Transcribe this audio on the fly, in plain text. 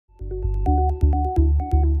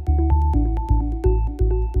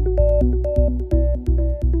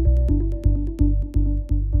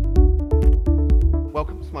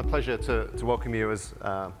It's my pleasure to welcome you. As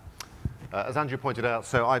Andrew pointed out,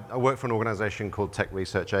 so I work for an organization called Tech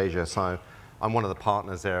Research Asia. So I'm one of the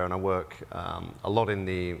partners there, and I work a lot in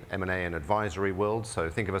the M&A and advisory world. So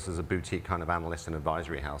think of us as a boutique kind of analyst and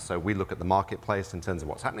advisory house. So we look at the marketplace in terms of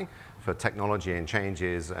what's happening for technology and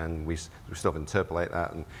changes, and we sort of interpolate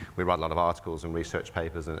that, and we write a lot of articles and research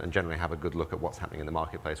papers, and generally have a good look at what's happening in the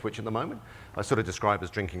marketplace, which at the moment I sort of describe as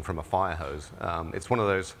drinking from a fire hose. It's one of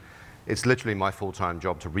those. It's literally my full-time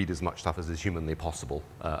job to read as much stuff as is humanly possible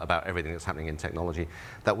about everything that's happening in technology.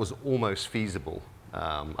 That was almost feasible.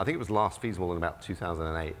 I think it was last feasible in about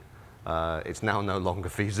 2008. It's now no longer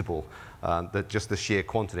feasible, just the sheer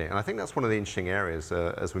quantity. And I think that's one of the interesting areas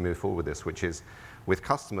as we move forward with this, which is with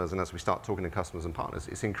customers, and as we start talking to customers and partners,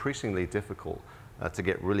 it's increasingly difficult to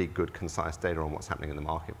get really good, concise data on what's happening in the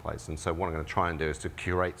marketplace. And so what I'm going to try and do is to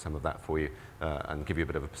curate some of that for you and give you a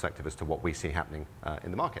bit of a perspective as to what we see happening in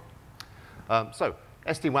the market. So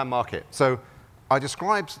SD-WAN market. So I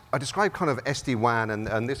described kind of SD-WAN,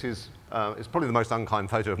 and this is probably the most unkind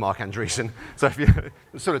photo of Mark Andreessen. So if you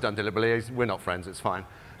sort of done deliberately, we're not friends, it's fine.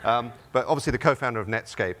 But obviously the co-founder of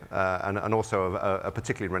Netscape and also a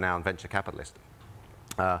particularly renowned venture capitalist.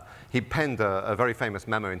 He penned a very famous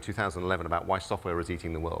memo in 2011 about why software is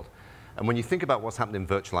eating the world. And when you think about what's happened in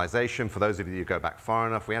virtualization, for those of you who go back far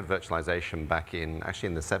enough, we had virtualization back actually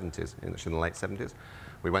in the 70s, in the late 70s.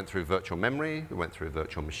 We went through virtual memory, we went through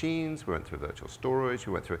virtual machines, we went through virtual storage,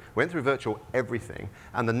 we went through virtual everything,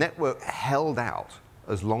 and the network held out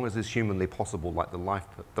as long as is humanly possible, like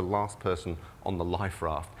the last person on the life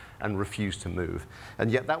raft, and refused to move.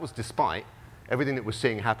 And yet that was despite everything that we're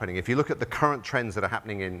seeing happening. If you look at the current trends that are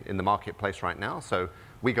happening in the marketplace right now, so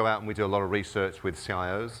we go out and we do a lot of research with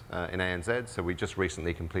CIOs in ANZ, so we just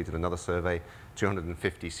recently completed another survey,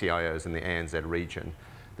 250 CIOs in the ANZ region.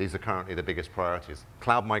 These are currently the biggest priorities.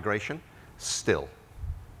 Cloud migration, still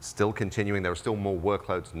continuing. There are still more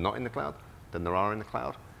workloads not in the cloud than there are in the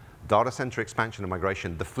cloud. Data center expansion and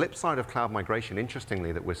migration. The flip side of cloud migration,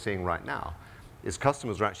 interestingly, that we're seeing right now, is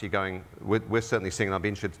customers are actually going, we're certainly seeing, and I'll be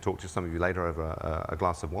interested to talk to some of you later over a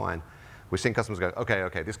glass of wine, we're seeing customers go,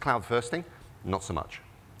 okay, this cloud first thing, not so much.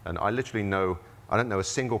 And I literally know, I don't know a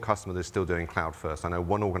single customer that's still doing cloud first. I know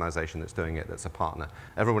one organization that's doing it that's a partner.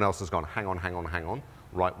 Everyone else has gone, hang on,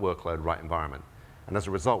 right workload, right environment. And as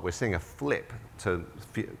a result, we're seeing a flip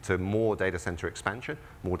to more data center expansion,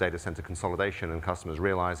 more data center consolidation, and customers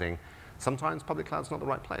realizing sometimes public cloud's not the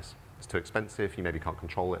right place. It's too expensive, you maybe can't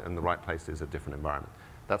control it, and the right place is a different environment.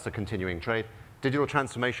 That's a continuing trade. Digital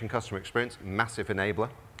transformation, customer experience, massive enabler,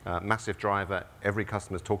 massive driver. Every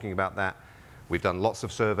customer's talking about that. We've done lots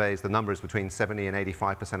of surveys. The number is between 70 and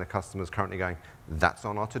 85% of customers currently going, that's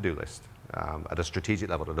on our to-do list at a strategic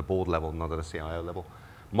level, at a board level, not at a CIO level.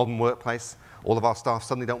 Modern workplace, all of our staff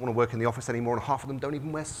suddenly don't want to work in the office anymore, and half of them don't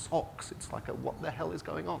even wear socks. It's like, what the hell is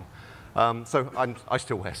going on? So I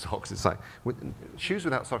still wear socks. It's like, shoes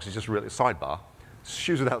without socks is just really, sidebar,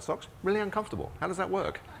 shoes without socks, really uncomfortable. How does that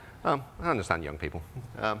work? I understand young people.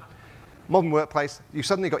 Modern workplace, you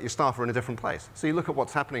suddenly got your staff are in a different place. So you look at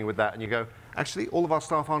what's happening with that and you go, actually, all of our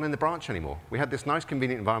staff aren't in the branch anymore. We had this nice,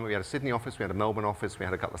 convenient environment. We had a Sydney office, we had a Melbourne office, we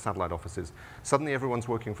had a couple of satellite offices. Suddenly everyone's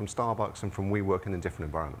working from Starbucks and from WeWork and in different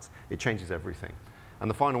environments. It changes everything. And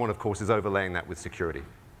the final one, of course, is overlaying that with security.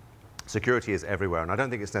 Security is everywhere, and I don't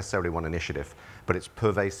think it's necessarily one initiative, but it's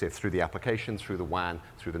pervasive through the application, through the WAN,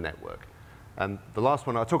 through the network. And the last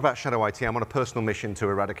one, I'll talk about shadow IT. I'm on a personal mission to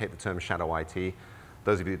eradicate the term shadow IT.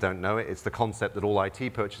 Those of you that don't know it, it's the concept that all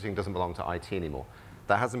IT purchasing doesn't belong to IT anymore.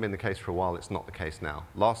 That hasn't been the case for a while. It's not the case now.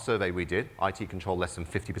 Last survey we did, IT control less than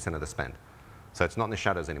 50% of the spend. So it's not in the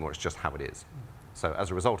shadows anymore. It's just how it is. So as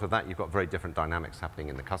a result of that, you've got very different dynamics happening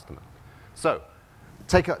in the customer. So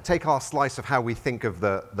take our slice of how we think of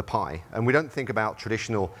the pie. And we don't think about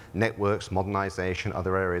traditional networks, modernization,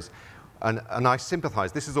 other areas. And I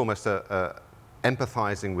sympathize. This is almost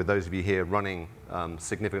empathizing with those of you here running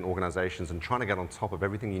significant organizations and trying to get on top of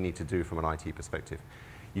everything you need to do from an IT perspective.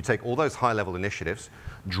 You take all those high-level initiatives,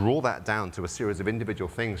 draw that down to a series of individual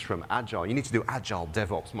things from Agile. You need to do Agile,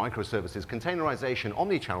 DevOps, microservices, containerization,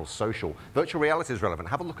 omnichannel, social. Virtual reality is relevant.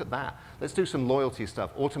 Have a look at that. Let's do some loyalty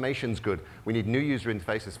stuff. Automation's good. We need new user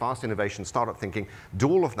interfaces, fast innovation, startup thinking. Do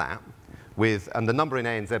all of that with, and the number in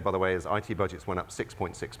ANZ, by the way, is IT budgets went up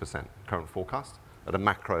 6.6%, current forecast, at a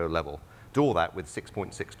macro level. Do all that with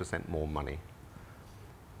 6.6% more money.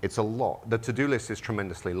 It's a lot. The to-do list is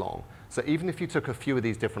tremendously long. So even if you took a few of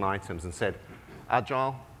these different items and said,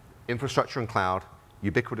 Agile, infrastructure and cloud,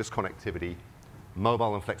 ubiquitous connectivity,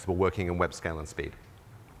 mobile and flexible working, and web scale and speed.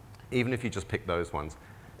 Even if you just pick those ones,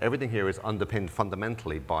 everything here is underpinned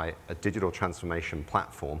fundamentally by a digital transformation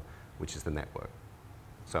platform, which is the network.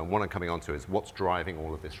 So what I'm coming on to is what's driving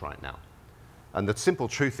all of this right now. And the simple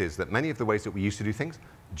truth is that many of the ways that we used to do things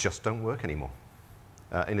just don't work anymore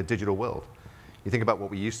in a digital world. You think about what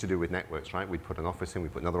we used to do with networks, right? We'd put an office in,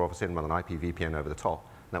 we'd put another office in, run an IP VPN over the top,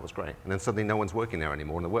 and that was great. And then suddenly no one's working there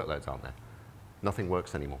anymore, and the workloads aren't there. Nothing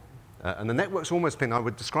works anymore. And the network's almost been, I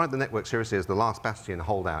would describe the network seriously as the last bastion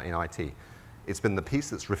holdout in IT. It's been the piece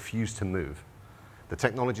that's refused to move. The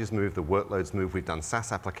technologies move, the workloads move. We've done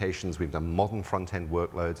SaaS applications, we've done modern front-end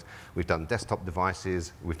workloads, we've done desktop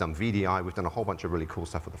devices, we've done VDI, we've done a whole bunch of really cool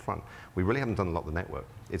stuff at the front. We really haven't done a lot of the network.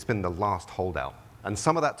 It's been the last holdout. And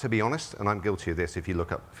some of that, to be honest, and I'm guilty of this, if you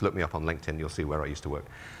look me up on LinkedIn, you'll see where I used to work.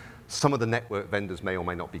 Some of the network vendors may or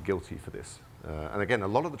may not be guilty for this. And again, a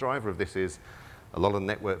lot of the driver of this is a lot of the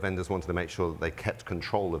network vendors wanted to make sure that they kept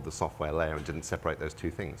control of the software layer and didn't separate those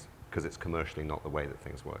two things, because it's commercially not the way that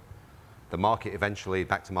things work. The market eventually,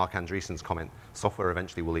 back to Mark Andreessen's comment, software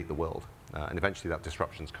eventually will eat the world. And eventually that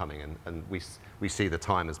disruption's coming, and we see the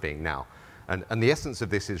time as being now. And the essence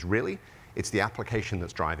of this is really, it's the application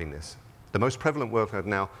that's driving this. The most prevalent workload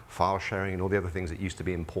now, file sharing and all the other things that used to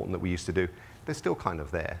be important that we used to do, they're still kind of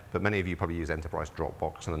there. But many of you probably use enterprise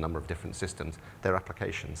Dropbox and a number of different systems. They're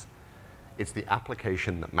applications. It's the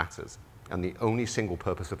application that matters. And the only single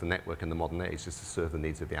purpose of the network in the modern age is to serve the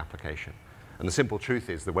needs of the application. And the simple truth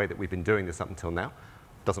is the way that we've been doing this up until now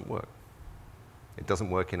doesn't work. It doesn't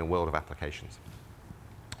work in a world of applications.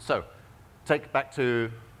 So I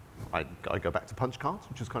go back to punch cards,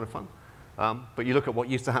 which is kind of fun. But you look at what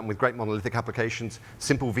used to happen with great monolithic applications,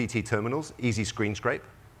 simple VT terminals, easy screen scrape,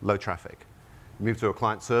 low traffic. We moved to a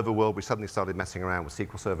client-server world. We suddenly started messing around with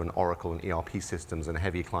SQL Server and Oracle and ERP systems and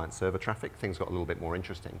heavy client-server traffic. Things got a little bit more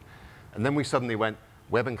interesting. And then we suddenly went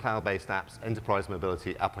web and cloud-based apps, enterprise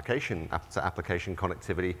mobility, application-to-application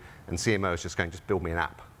connectivity, and CMO is just going, just build me an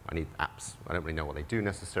app. I need apps. I don't really know what they do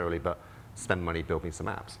necessarily, but spend money, build me some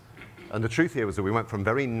apps. And the truth here was that we went from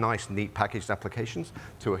very nice, neat packaged applications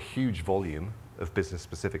to a huge volume of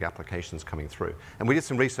business-specific applications coming through. And we did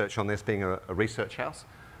some research on this, being a research house.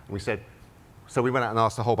 And we said, so we went out and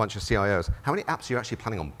asked a whole bunch of CIOs, how many apps are you actually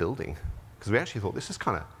planning on building? Because we actually thought, this is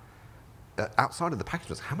kind of, outside of the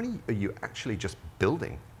packages, how many are you actually just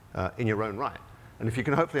building in your own right? And if you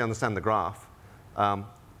can hopefully understand the graph,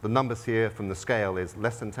 the numbers here from the scale is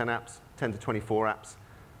less than 10 apps, 10 to 24 apps.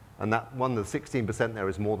 And that one, the 16% there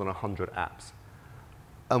is more than 100 apps.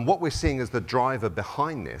 And what we're seeing as the driver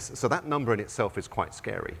behind this, so that number in itself is quite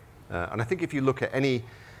scary. And I think if you look at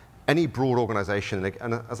any broad organization,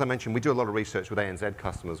 and as I mentioned, we do a lot of research with ANZ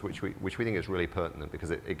customers, which we think is really pertinent because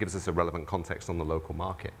it gives us a relevant context on the local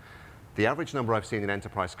market. The average number I've seen in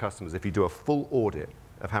enterprise customers, if you do a full audit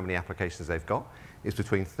of how many applications they've got, is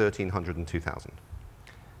between 1,300 and 2,000.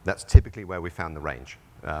 That's typically where we found the range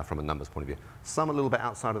from a numbers point of view. Some a little bit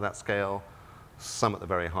outside of that scale, some at the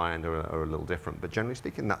very high end are a little different, but generally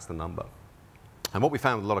speaking, that's the number. And what we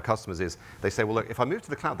found with a lot of customers is they say, well, look, if I move to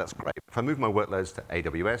the cloud, that's great. If I move my workloads to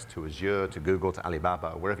AWS, to Azure, to Google, to Alibaba,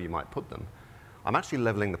 wherever you might put them, I'm actually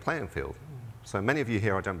leveling the playing field. So many of you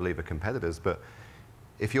here, I don't believe, are competitors, but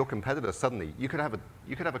if your competitor suddenly, you could have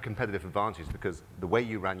a competitive advantage because the way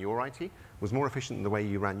you ran your IT was more efficient than the way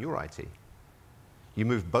you ran your IT. You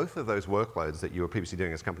moved both of those workloads that you were previously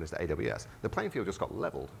doing as companies to AWS. The playing field just got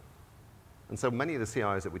leveled. And so many of the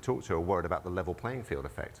CIOs that we talk to are worried about the level playing field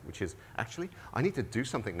effect, which is, actually, I need to do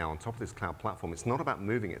something now on top of this cloud platform. It's not about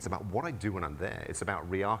moving. It's about what I do when I'm there. It's about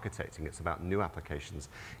re-architecting. It's about new applications.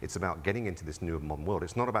 It's about getting into this new modern world.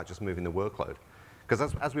 It's not about just moving the workload.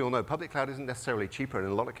 Because as we all know, public cloud isn't necessarily cheaper, and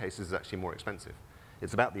in a lot of cases, it's actually more expensive.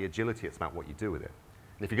 It's about the agility. It's about what you do with it.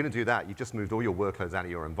 And if you're going to do that, you've just moved all your workloads out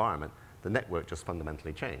of your environment. The network just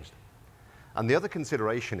fundamentally changed. And the other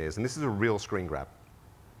consideration is, and this is a real screen grab,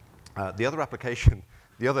 the other application,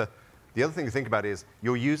 the other thing to think about is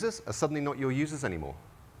your users are suddenly not your users anymore.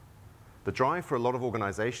 The drive for a lot of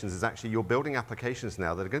organizations is actually you're building applications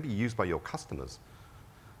now that are going to be used by your customers.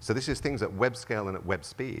 So this is things at web scale and at web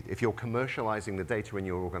speed. If you're commercializing the data in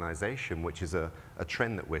your organization, which is a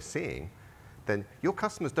trend that we're seeing, then your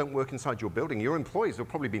customers don't work inside your building. Your employees will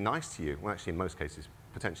probably be nice to you. Well, actually, in most cases,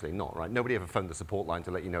 potentially not, right? Nobody ever phoned the support line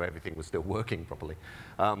to let you know everything was still working properly.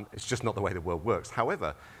 It's just not the way the world works.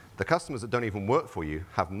 However, the customers that don't even work for you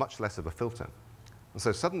have much less of a filter. And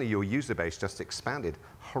so suddenly your user base just expanded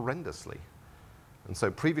horrendously. And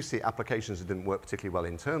so previously, applications that didn't work particularly well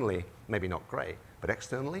internally, maybe not great, but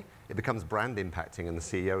externally, it becomes brand impacting, and the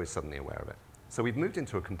CEO is suddenly aware of it. So we've moved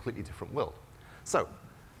into a completely different world. So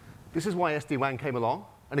this is why SD-WAN came along.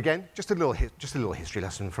 And again, just a little history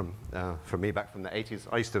lesson from me back from the 80s.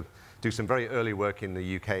 I used to do some very early work in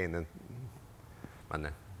the UK in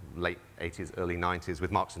the late 80s, early 90s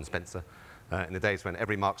with Marks and Spencer. in the days when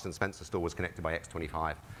every Marks and Spencer store was connected by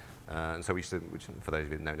X25. And so we used to, which, for those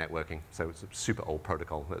of you who know networking, so it's a super old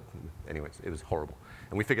protocol. But anyway, it was horrible.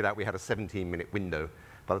 And we figured out we had a 17-minute window.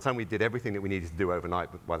 By the time we did everything that we needed to do overnight,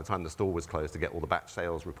 by the time the store was closed to get all the batch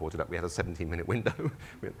sales reported up, we had a 17-minute window.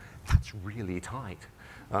 That's really tight.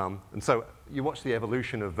 And so you watch the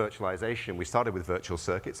evolution of virtualization. We started with virtual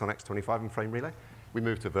circuits on X25 and Frame Relay. We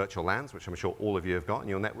moved to virtual LANs, which I'm sure all of you have got in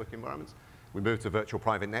your network environments. We moved to virtual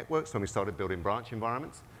private networks when we started building branch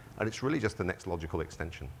environments. And it's really just the next logical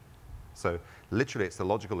extension. So literally, it's the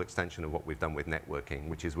logical extension of what we've done with networking,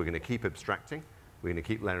 which is we're going to keep abstracting. We're going to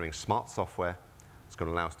keep layering smart software. It's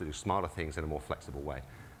going to allow us to do smarter things in a more flexible way.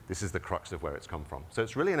 This is the crux of where it's come from. So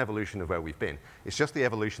it's really an evolution of where we've been. It's just the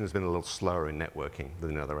evolution has been a little slower in networking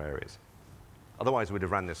than in other areas. Otherwise, we'd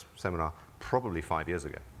have ran this seminar probably 5 years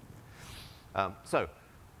ago. So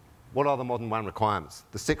what are the modern WAN requirements?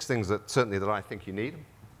 The 6 things that certainly that I think you need.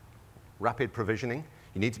 Rapid provisioning.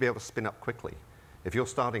 You need to be able to spin up quickly. If you're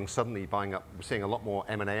starting suddenly buying up, we're seeing a lot more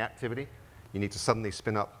M&A activity, you need to suddenly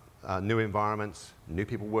spin up new environments, new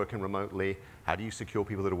people working remotely. How do you secure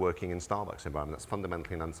people that are working in Starbucks environment? That's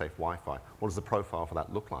fundamentally an unsafe Wi-Fi. What does the profile for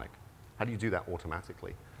that look like? How do you do that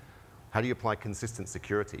automatically? How do you apply consistent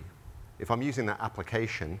security? If I'm using that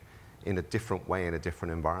application in a different way in a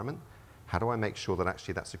different environment, how do I make sure that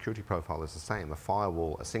actually that security profile is the same? A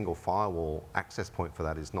firewall, a single firewall access point for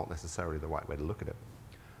that is not necessarily the right way to look at it.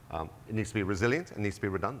 It needs to be resilient. It needs to be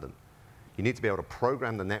redundant. You need to be able to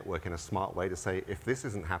program the network in a smart way to say, if this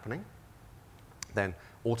isn't happening, then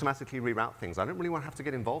automatically reroute things. I don't really want to have to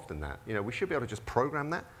get involved in that. You know, we should be able to just program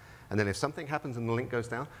that, and then if something happens and the link goes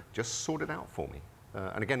down, just sort it out for me.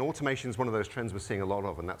 And again, automation is one of those trends we're seeing a lot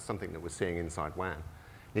of, and that's something that we're seeing inside WAN.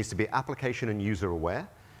 It needs to be application and user aware.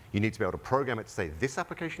 You need to be able to program it to say, this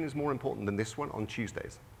application is more important than this one on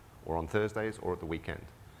Tuesdays, or on Thursdays, or at the weekend.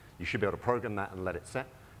 You should be able to program that and let it set.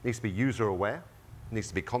 It needs to be user aware. It needs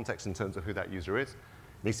to be context in terms of who that user is. It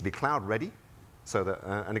needs to be cloud ready. So that,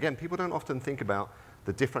 and again, people don't often think about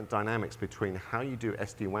the different dynamics between how you do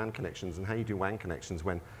SD-WAN connections and how you do WAN connections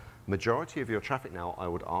when majority of your traffic now, I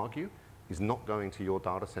would argue, is not going to your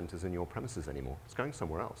data centers and your premises anymore. It's going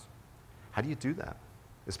somewhere else. How do you do that?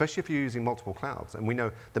 Especially if you're using multiple clouds. And we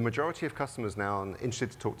know the majority of customers now, and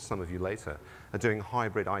interested to talk to some of you later, are doing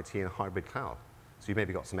hybrid IT and hybrid cloud. So you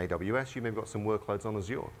maybe got some AWS, you maybe got some workloads on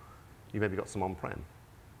Azure, you maybe got some on-prem.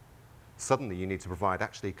 Suddenly you need to provide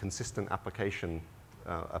actually consistent application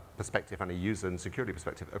a perspective and a user and security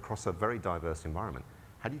perspective across a very diverse environment.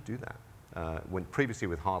 How do you do that? When previously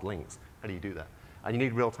with hard links, how do you do that? And you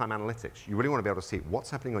need real-time analytics. You really want to be able to see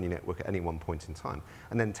what's happening on your network at any one point in time,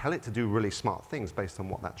 and then tell it to do really smart things based on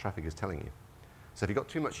what that traffic is telling you. So if you've got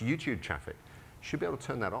too much YouTube traffic, you should be able to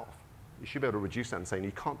turn that off. You should be able to reduce that and say,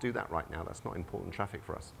 you can't do that right now. That's not important traffic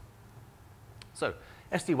for us. So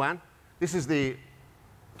SD-WAN, this is the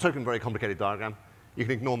token very complicated diagram. You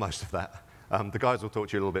can ignore most of that. The guys will talk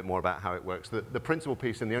to you a little bit more about how it works. The principal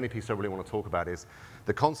piece and the only piece I really want to talk about is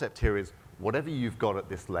the concept here is whatever you've got at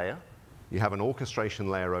this layer, you have an orchestration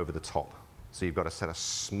layer over the top. So you've got a set of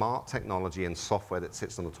smart technology and software that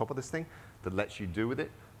sits on the top of this thing that lets you do with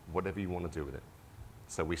it whatever you want to do with it.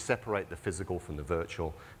 So we separate the physical from the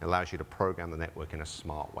virtual. It allows you to program the network in a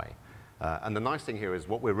smart way. And the nice thing here is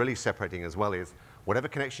what we're really separating as well is whatever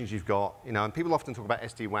connections you've got, you know, and people often talk about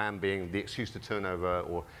SD-WAN being the excuse to turn over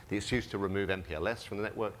or the excuse to remove MPLS from the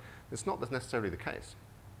network. It's not necessarily the case.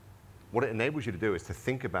 What it enables you to do is to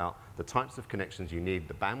think about the types of connections you need,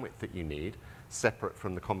 the bandwidth that you need, separate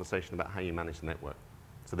from the conversation about how you manage the network.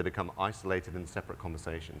 So they become isolated and separate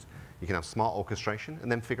conversations. You can have smart orchestration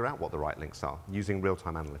and then figure out what the right links are using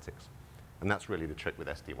real-time analytics. And that's really the trick with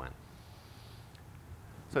SD-WAN.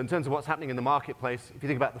 So in terms of what's happening in the marketplace, if you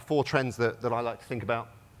think about the 4 trends that I like to think about,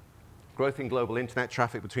 growth in global internet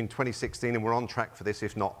traffic between 2016, and we're on track for this,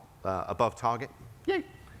 if not above target. Yay,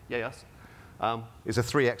 yay us. Is a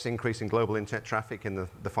 3x increase in global internet traffic in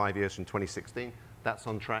the 5 years from 2016. That's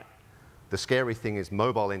on track. The scary thing is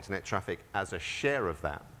mobile internet traffic as a share of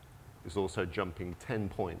that is also jumping 10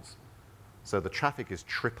 points. So the traffic is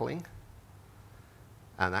tripling,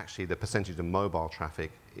 and actually the percentage of mobile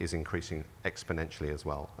traffic is increasing exponentially as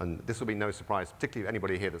well. And this will be no surprise, particularly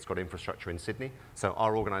anybody here that's got infrastructure in Sydney. So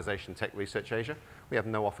our organization, Tech Research Asia, we have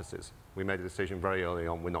no offices. We made a decision very early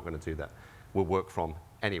on, we're not going to do that. We'll work from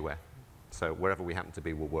anywhere. So wherever we happen to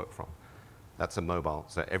be, we'll work from. That's a mobile,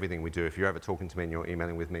 so everything we do, if you're ever talking to me and you're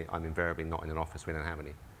emailing with me, I'm invariably not in an office, we don't have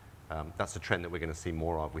any. That's a trend that we're going to see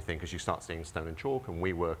more of, we think, as you start seeing Stone and Chalk and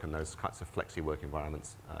WeWork and those kinds of flexi work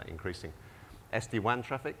environments increasing. SD-WAN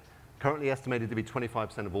traffic, currently estimated to be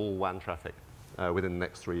 25% of all WAN traffic within the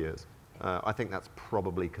next 3 years. I think that's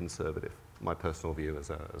probably conservative. my personal view as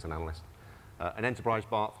an analyst. An enterprise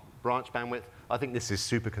branch bandwidth, I think this is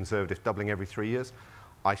super conservative, doubling every 3 years.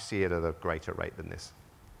 I see it at a greater rate than this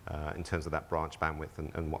in terms of that branch bandwidth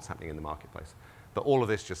and what's happening in the marketplace. But all of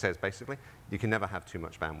this just says, basically, you can never have too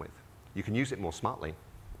much bandwidth. You can use it more smartly.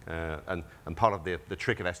 And part of the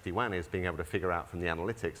trick of SD-WAN is being able to figure out from the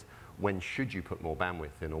analytics when should you put more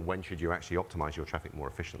bandwidth in or when should you actually optimize your traffic more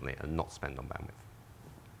efficiently and not spend on bandwidth.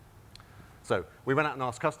 So we went out and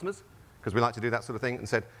asked customers, because we like to do that sort of thing, and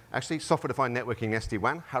said, actually, software-defined networking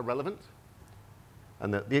SD-WAN, how relevant?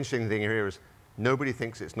 And the interesting thing here is nobody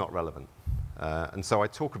thinks it's not relevant. And so I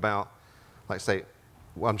talk about, like say,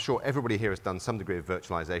 well, I'm sure everybody here has done some degree of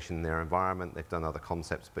virtualization in their environment. They've done other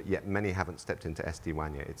concepts, but yet many haven't stepped into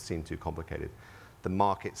SD-WAN yet. It seemed too complicated. The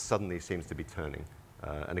market suddenly seems to be turning.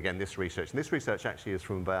 And again, this research actually is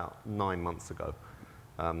from about 9 months ago.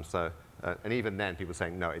 And even then, people are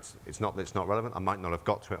saying, no, it's not that it's not relevant. I might not have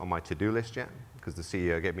got to it on my to-do list yet, because the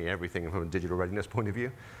CEO gave me everything from a digital readiness point of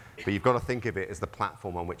view. But you've got to think of it as the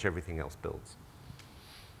platform on which everything else builds.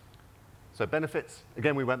 So benefits,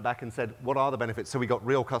 again, we went back and said, what are the benefits? So we got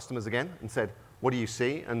real customers again and said, what do you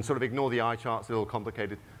see? And sort of ignore the eye charts, a little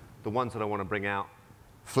complicated. The ones that I want to bring out,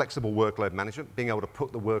 flexible workload management, being able to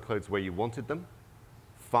put the workloads where you wanted them,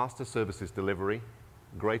 faster services delivery,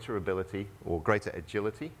 greater ability or greater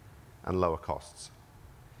agility, and lower costs.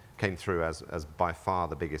 Came through as by far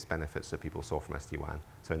the biggest benefits that people saw from SD-WAN,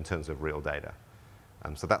 so in terms of real data.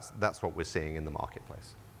 So that's what we're seeing in the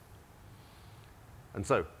marketplace. And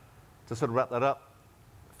so, to sort of wrap that up,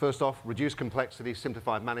 first off, reduced complexity,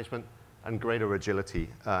 simplified management, and greater agility.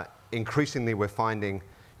 Increasingly, we're finding,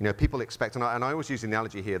 people expect, and I always use the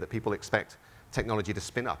analogy here that people expect technology to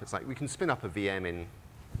spin up. It's like we can spin up a VM in,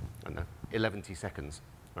 I don't know, 11 seconds.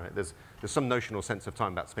 Right? There's some notional sense of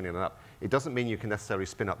time about spinning it up. It doesn't mean you can necessarily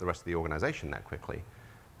spin up the rest of the organization that quickly.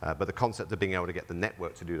 But the concept of being able to get the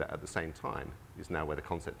network to do that at the same time is now where the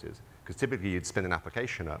concept is. Because typically you'd spin an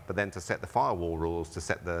application up, but then to set the firewall rules, to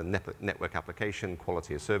set the network application,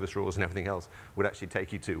 quality of service rules, and everything else would actually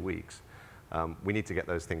take you 2 weeks. We need to get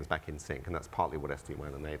those things back in sync, and that's partly what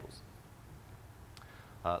SD-WAN enables.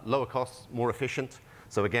 Lower costs, more efficient.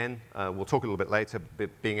 So again, we'll talk a little bit later,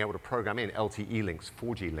 being able to program in LTE links,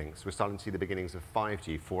 4G links. We're starting to see the beginnings of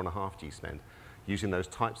 5G, 4.5G spend, using those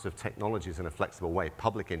types of technologies in a flexible way,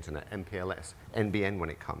 public internet, MPLS, NBN when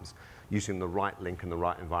it comes, using the right link and the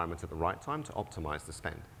right environment at the right time to optimize the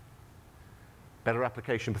spend. Better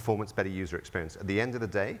application performance, better user experience. At the end of the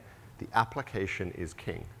day, the application is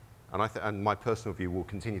king. And my personal view will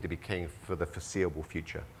continue to be king for the foreseeable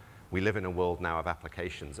future. We live in a world now of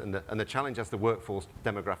applications. And the challenge as the workforce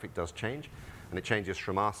demographic does change, and it changes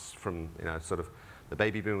from us, from sort of the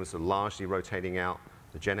baby boomers are largely rotating out,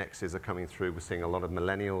 the Gen X's are coming through, we're seeing a lot of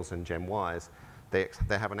millennials and Gen Ys. They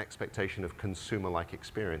have an expectation of consumer-like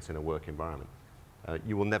experience in a work environment.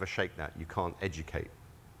 You will never shake that. You can't educate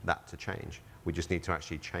that to change. We just need to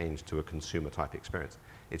actually change to a consumer-type experience.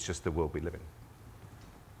 It's just the world we live in.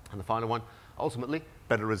 And the final one, ultimately,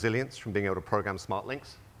 better resilience from being able to program smart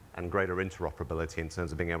links and greater interoperability in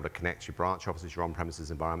terms of being able to connect your branch offices, your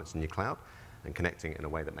on-premises environments, and your cloud, and connecting it in a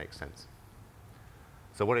way that makes sense.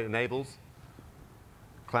 So what it enables,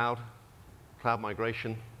 cloud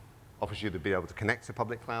migration, offers you to be able to connect to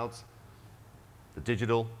public clouds. The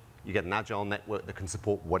digital, you get an agile network that can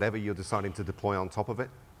support whatever you're deciding to deploy on top of it,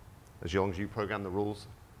 as long as you program the rules.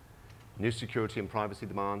 New security and privacy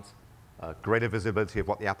demands, greater visibility of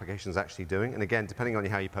what the application is actually doing. And again, depending on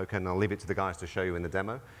how you poke in, and I'll leave it to the guys to show you in the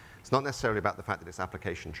demo, it's not necessarily about the fact that it's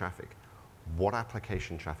application traffic. What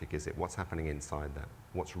application traffic is it? What's happening inside that?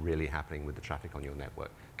 What's really happening with the traffic on your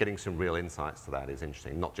network? Getting some real insights to that is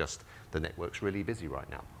interesting, not just the network's really busy right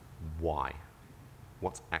now. Why?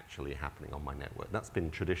 What's actually happening on my network? That's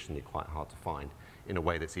been traditionally quite hard to find in a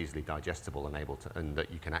way that's easily digestible and and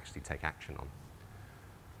that you can actually take action on.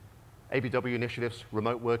 ABW initiatives,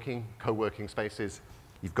 remote working, co-working spaces.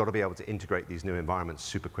 You've got to be able to integrate these new environments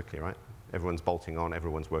super quickly, right? Everyone's bolting on,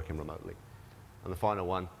 everyone's working remotely. And the final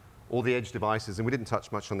one, all the edge devices, and we didn't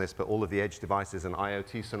touch much on this, but all of the edge devices and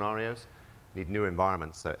IoT scenarios need new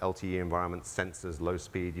environments. So LTE environments, sensors, low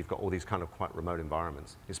speed, you've got all these kind of quite remote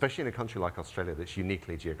environments, especially in a country like Australia that's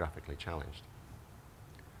uniquely geographically challenged.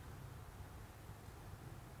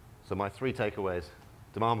 So my 3 takeaways.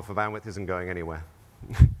 Demand for bandwidth isn't going anywhere.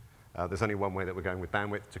 There's only one way that we're going with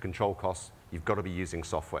bandwidth. To control costs, you've got to be using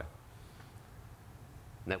software.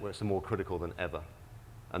 Networks are more critical than ever.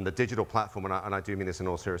 And the digital platform, and I do mean this in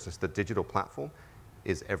all seriousness, the digital platform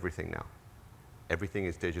is everything now. Everything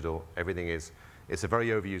is digital. Everything is, it's a very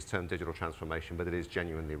overused term, digital transformation, but it is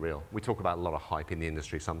genuinely real. We talk about a lot of hype in the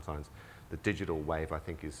industry sometimes. The digital wave, I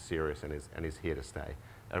think, is serious and is here to stay.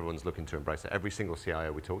 Everyone's looking to embrace it. Every single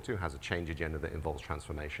CIO we talk to has a change agenda that involves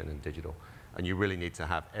transformation and digital. And you really need to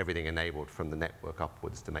have everything enabled from the network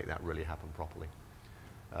upwards to make that really happen properly.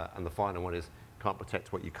 And the final one is, can't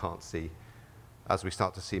protect what you can't see. As we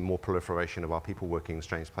start to see more proliferation of our people working in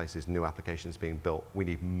strange places, new applications being built, we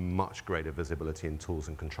need much greater visibility and tools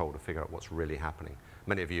and control to figure out what's really happening.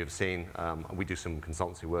 Many of you have seen, we do some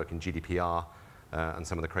consultancy work in GDPR and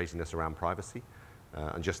some of the craziness around privacy.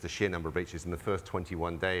 And just the sheer number of breaches in the first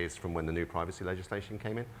 21 days from when the new privacy legislation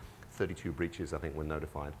came in, 32 breaches, I think, were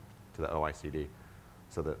notified to the OECD.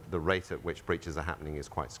 So the rate at which breaches are happening is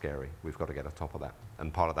quite scary. We've got to get on top of that.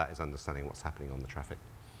 And part of that is understanding what's happening on the traffic.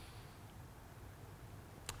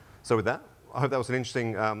 So with that, I hope that was an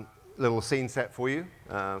interesting little scene set for you.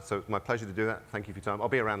 So it's my pleasure to do that. Thank you for your time. I'll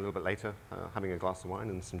be around a little bit later, having a glass of wine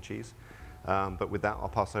and some cheese. But with that, I'll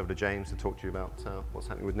pass over to James to talk to you about what's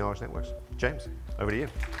happening with knowledge networks. James, over to you.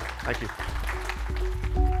 Thank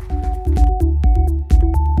you.